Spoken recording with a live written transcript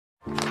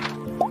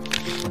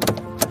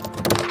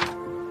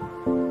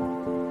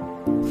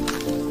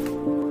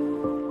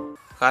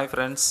Hi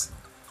friends,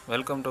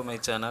 welcome to my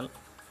channel.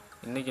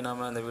 இன்றைக்கி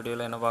நாம் இந்த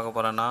வீடியோவில் என்ன பார்க்க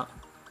போகிறோன்னா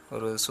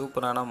ஒரு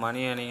சூப்பரான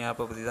மணி ஏர்னிங்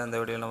ஆப்பை பற்றி தான் இந்த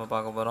வீடியோவில் நம்ம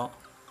பார்க்க போகிறோம்.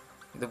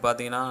 இது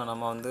பார்த்திங்கன்னா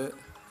நம்ம வந்து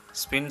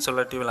ஸ்பின்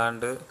சொல்லட்டி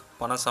விளாண்டு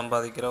பணம்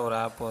சம்பாதிக்கிற ஒரு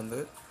ஆப்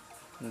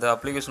இந்த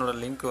அப்ளிகேஷனோட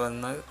லிங்க்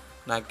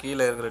நான்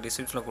கீழே இருக்கிற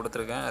டிஸ்கிரிப்ஷனில்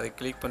கொடுத்துருக்கேன். அதை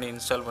கிளிக் பண்ணி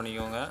இன்ஸ்டால்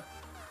பண்ணிக்கோங்க.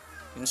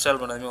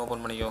 இன்ஸ்டால் பண்ணதுமே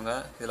ஓப்பன் பண்ணிக்கோங்க.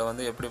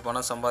 இதில் எப்படி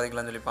பணம்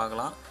சம்பாதிக்கலாம்னு சொல்லி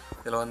பார்க்கலாம்.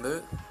 இதில்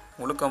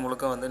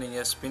முழுக்க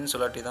நீங்கள் ஸ்பின்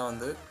சொல்லாட்டி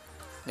தான்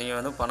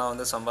நீங்கள் பணம்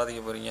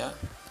சம்பாதிக்க போகிறீங்க.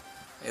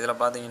 இதில்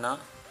பார்த்தீங்கன்னா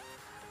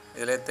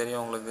இதிலே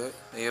தெரியும் உங்களுக்கு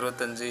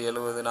 25,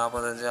 70,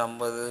 45,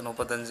 50,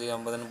 35,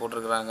 50ன்னு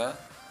போட்டிருக்கிறாங்க.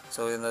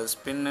 ஸோ இந்த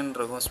ஸ்பின்னு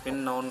இருக்கும்,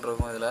 ஸ்பின் நவுன்னு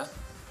இருக்கும். இதில்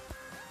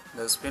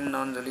இந்த ஸ்பின்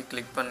நவுன்னு சொல்லி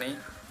கிளிக்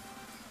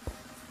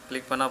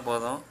பண்ணால்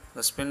போதும்.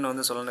 இந்த ஸ்பின்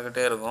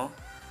சொல்லிக்கிட்டே இருக்கும்.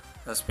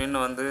 இந்த ஸ்பின்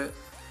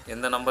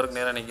எந்த நம்பருக்கு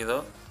நேராக நிற்கிதோ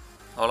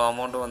அவ்வளோ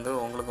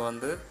அமௌண்ட்டு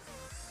உங்களுக்கு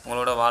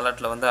உங்களோட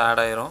வாலெட்டில்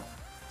ஆட் ஆயிரும்.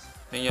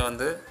 நீங்கள்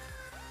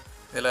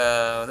இதில்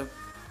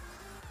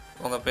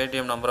உங்கள்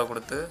பேடிஎம் நம்பரை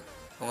கொடுத்து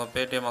உங்கள்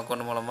பேடிஎம்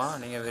அக்கௌண்ட் மூலமாக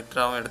நீங்கள்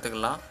வித்ட்ராவும்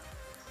எடுத்துக்கலாம்.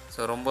 ஸோ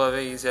ரொம்பவே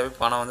ஈஸியாகவே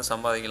பணம்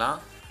சம்பாதிக்கலாம்.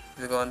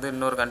 இதுக்கு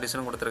இன்னொரு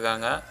கண்டிஷனும்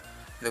கொடுத்துருக்காங்க.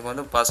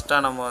 இதுக்கு ஃபஸ்ட்டு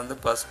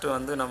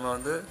நம்ம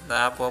இந்த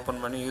ஆப்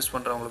ஓப்பன் பண்ணி யூஸ்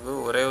பண்ணுறவங்களுக்கு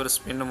ஒரே ஒரு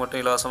ஸ்பின்னு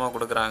மட்டும் இலவசமாக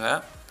கொடுக்குறாங்க.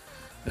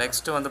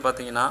 நெக்ஸ்ட்டு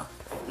பார்த்திங்கன்னா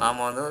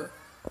நாம்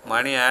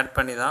மணி ஆட்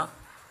பண்ணி தான்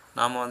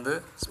நாம்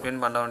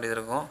ஸ்பின் பண்ண வேண்டியது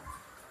இருக்கும்.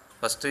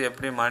 ஃபஸ்ட்டு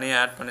எப்படி மணி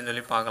ஆட் பண்ணி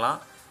சொல்லி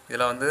பார்க்கலாம்.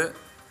 இதில்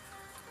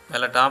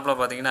மேலே டாப்பில்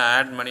பார்த்திங்கன்னா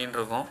ஆட் மணின்னு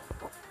இருக்கும்.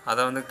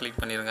 அதை கிளிக்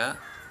பண்ணிடுங்க.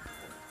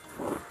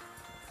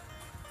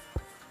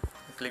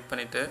 கிளிக்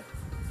பண்ணிவிட்டு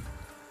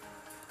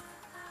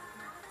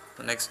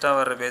நெக்ஸ்ட்டாக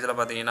வர்ற பேஜில்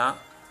பார்த்தீங்கன்னா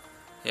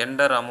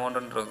என்டர்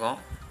அமௌண்ட்டுன்னு இருக்கும்.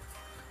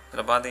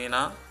 இதில்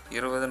பார்த்தீங்கன்னா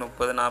 20,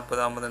 30,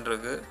 40, 50ன்னு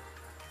இருக்குது.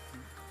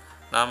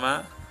 நாம்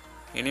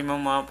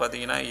மினிமமாக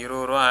பார்த்தீங்கன்னா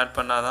 20 ரூபா ஆட்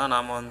பண்ணால் தான்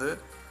நாம்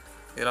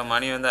இதில்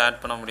மணி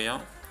ஆட் பண்ண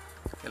முடியும்.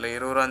 இதில்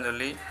 20 ரூபான்னு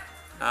சொல்லி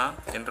நான்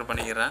என்ட்ரு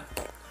பண்ணிக்கிறேன்.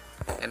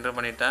 என்ட்ரு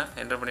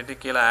பண்ணிவிட்டு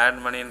கீழே ஆட்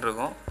மணின்னு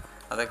இருக்கும்.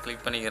 அதை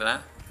கிளிக் பண்ணிக்கிறேன்.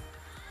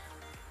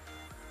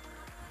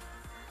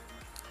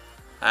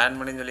 ஆட்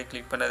மணின்னு சொல்லி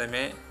கிளிக்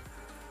பண்ணதுமே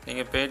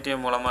நீங்கள்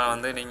பேடிஎம்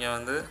மூலமாக நீங்கள்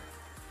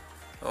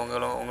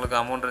உங்களுக்கு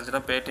அமௌண்ட்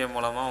இருந்துச்சுன்னா பேடிஎம்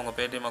மூலமாக உங்கள்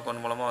பேடிஎம்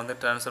அக்கௌண்ட் மூலமாக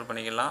ட்ரான்ஸ்ஃபர்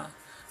பண்ணிக்கலாம்.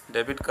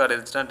 டெபிட் கார்டு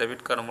இருந்துச்சுன்னா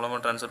டெபிட் கார்டு மூலமாக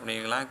ட்ரான்ஸ்ஃபர்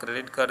பண்ணிக்கலாம்.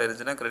 கிரெடிட் கார்டு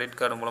இருந்துச்சுன்னா கிரெடிட்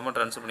கார்டு மூலமாக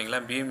ட்ரான்ஸ்ஃபர்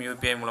பண்ணிக்கலாம். பீம்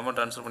யூபிஐ மூலமாக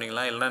ட்ரான்ஸ்ஃபர்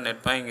பண்ணிக்கலாம். இல்லைனா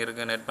நெட் பேங்கிங்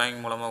இருக்குது, நெட்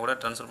பேங்கிங் மூலமாக கூட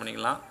ட்ரான்ஸ்ஃபர்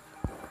பண்ணிக்கலாம்.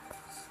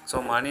 ஸோ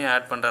மணி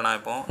ஆட் பண்ணுறேன்.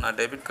 நான்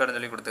டெபிட் கார்டுன்னு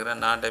சொல்லி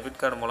கொடுத்துக்கிறேன். நான்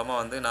டெபிட் கார்டு மூலமாக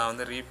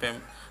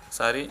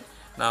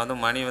நான்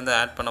மணி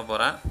ஆட் பண்ண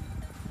போகிறேன்.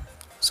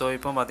 ஸோ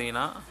இப்போ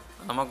பார்த்தீங்கன்னா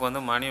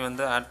நமக்கு மணி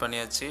ஆட்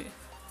பண்ணியாச்சு.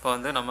 இப்போ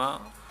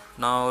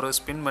நான் ஒரு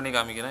ஸ்பின் பண்ணி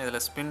காமிக்கிறேன்.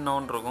 இதில் ஸ்பின்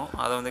நவுன்னு இருக்கும்.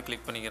 அதை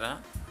கிளிக் பண்ணிக்கிறேன்.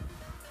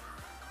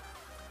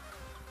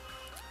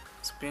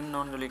 ஸ்பின்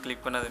நவுன்னு சொல்லி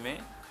கிளிக் பண்ணதுமே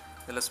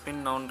இதில்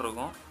ஸ்பின் நவுன்னு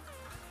இருக்கும்.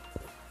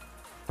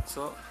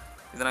 ஸோ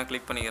இதை நான்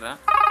கிளிக் பண்ணிக்கிறேன்.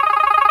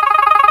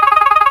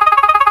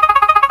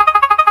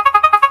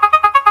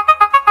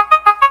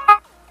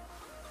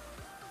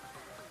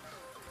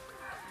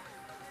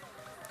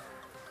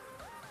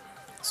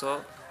 ஸோ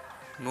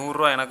 100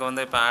 ரூபா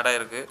எனக்கு இப்போ ஆட்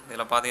ஆகிருக்கு.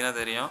 இதில் பார்த்தீங்கன்னா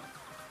தெரியும்.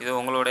 இது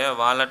உங்களுடைய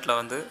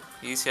வாலெட்டில்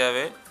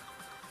ஈஸியாகவே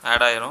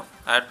ஆட் ஆயிரும்.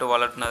 ஆட் டு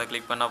வாலெட்னு அதை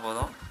கிளிக் பண்ணால்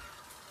போதும்.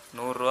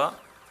 100 ரூபா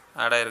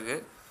ஆட் ஆகிருக்கு.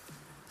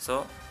 ஸோ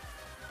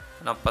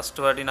நான்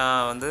ஃபஸ்ட்டு வாட்டி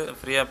நான்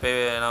ஃப்ரீயாக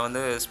நான்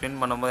ஸ்பின்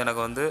பண்ணும்போது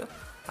எனக்கு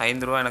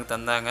 5 ரூபா எனக்கு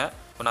தந்தாங்க.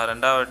 இப்போ நான்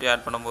 2வது வாட்டி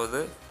ஆட்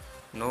பண்ணும்போது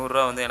 100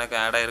 ரூபா எனக்கு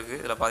ஆட் ஆகிருக்கு.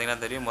 இதில்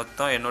பார்த்தீங்கன்னா தெரியும்.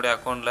 மொத்தம் என்னுடைய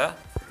அக்கௌண்ட்டில்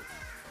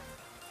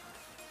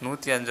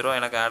 105 ரூபா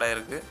எனக்கு ஆட்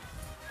ஆகிருக்கு.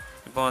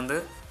 இப்போ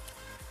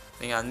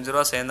நீங்கள் 5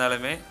 ரூபா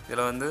சேர்ந்தாலுமே இதில்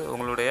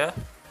உங்களுடைய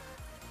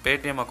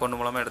பேடிஎம் அக்கௌண்ட்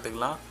மூலமாக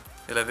எடுத்துக்கலாம்.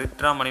 இதில்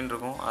வித்ட்ரா மணின்னு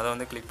இருக்கும்.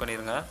 அதை கிளிக்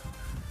பண்ணிடுங்க.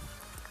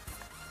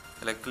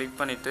 இதில் கிளிக்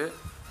பண்ணிவிட்டு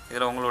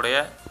இதில் உங்களுடைய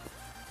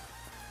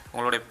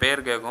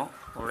பேர் கேட்கும்.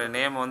 உங்களுடைய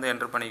நேமை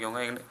என்ட்ரு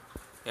பண்ணிக்கோங்க.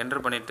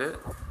 என்ட்ரு பண்ணிவிட்டு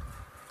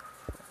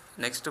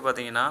நெக்ஸ்ட்டு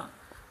பார்த்தீங்கன்னா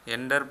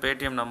என்டர்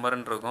பேடிஎம்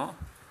நம்பருன்னு இருக்கும்.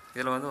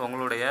 இதில்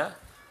உங்களுடைய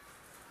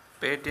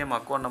பேடிஎம்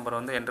அக்கௌண்ட்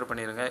நம்பர் என்ட்ரு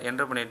பண்ணிடுங்க.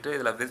 என்ட்ரு பண்ணிவிட்டு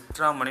இதில்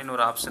வித்ட்ரா மணின்னு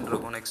ஒரு ஆப்ஷன்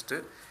இருக்கும்.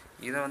 நெக்ஸ்ட்டு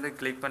இதை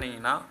கிளிக்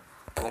பண்ணிங்கன்னா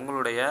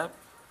உங்களுடைய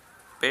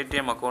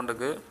பேடிஎம்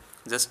அக்கௌண்ட்டுக்கு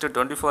ஜஸ்ட்டு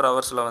 24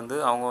 ஹவர்ஸில்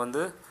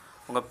அவங்க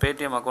உங்கள்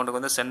பேடிஎம்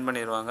அக்கௌண்ட்டுக்கு சென்ட்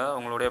பண்ணிடுவாங்க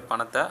உங்களுடைய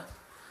பணத்தை.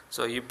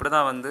 ஸோ இப்படி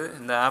தான்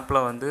இந்த ஆப்பில்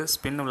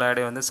ஸ்பின்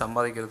விளையாடி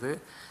சம்பாதிக்கிறது.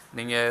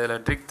 நீங்கள்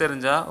இதில் ட்ரிக்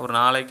தெரிஞ்சால் ஒரு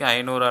நாளைக்கு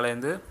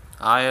 500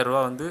 1000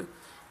 ரூபா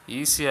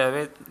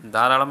ஈஸியாகவே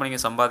தாராளமாக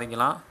நீங்கள்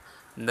சம்பாதிக்கலாம்.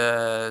 இந்த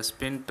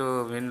ஸ்பின் டு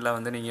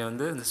வின்னில் நீங்கள்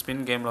இந்த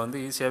ஸ்பின் கேமில்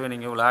ஈஸியாகவே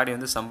நீங்கள்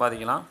விளையாடி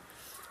சம்பாதிக்கலாம்.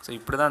 ஸோ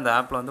இப்படி தான் இந்த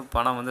ஆப்பில்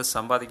பணம்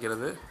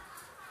சம்பாதிக்கிறது.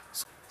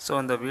 ஸோ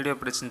இந்த வீடியோ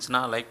பிடிச்சிருந்துச்சுன்னா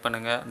லைக்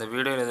பண்ணுங்கள். இந்த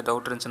வீடியோவில் எது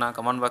டவுட் இருந்துச்சுன்னா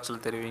கமெண்ட் பாக்ஸில்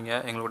தெரிவிங்க.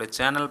 எங்களுடைய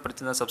சேனல்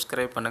பிடிச்சிருந்தால்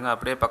சப்ஸ்கிரைப் பண்ணுங்கள்.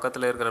 அப்படியே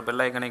பக்கத்தில் இருக்கிற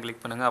பெல் ஐக்கனை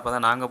கிளிக் பண்ணுங்கள். அப்போ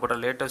தான் நாங்கள் போட்ட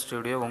லேட்டஸ்ட்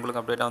வீடியோ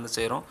உங்களுக்கு அப்டேட்டாக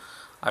சேரும்.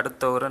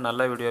 அடுத்த ஒரு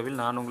நல்ல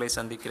வீடியோவில் நான் உங்களை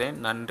சந்திக்கிறேன்.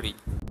 நன்றி.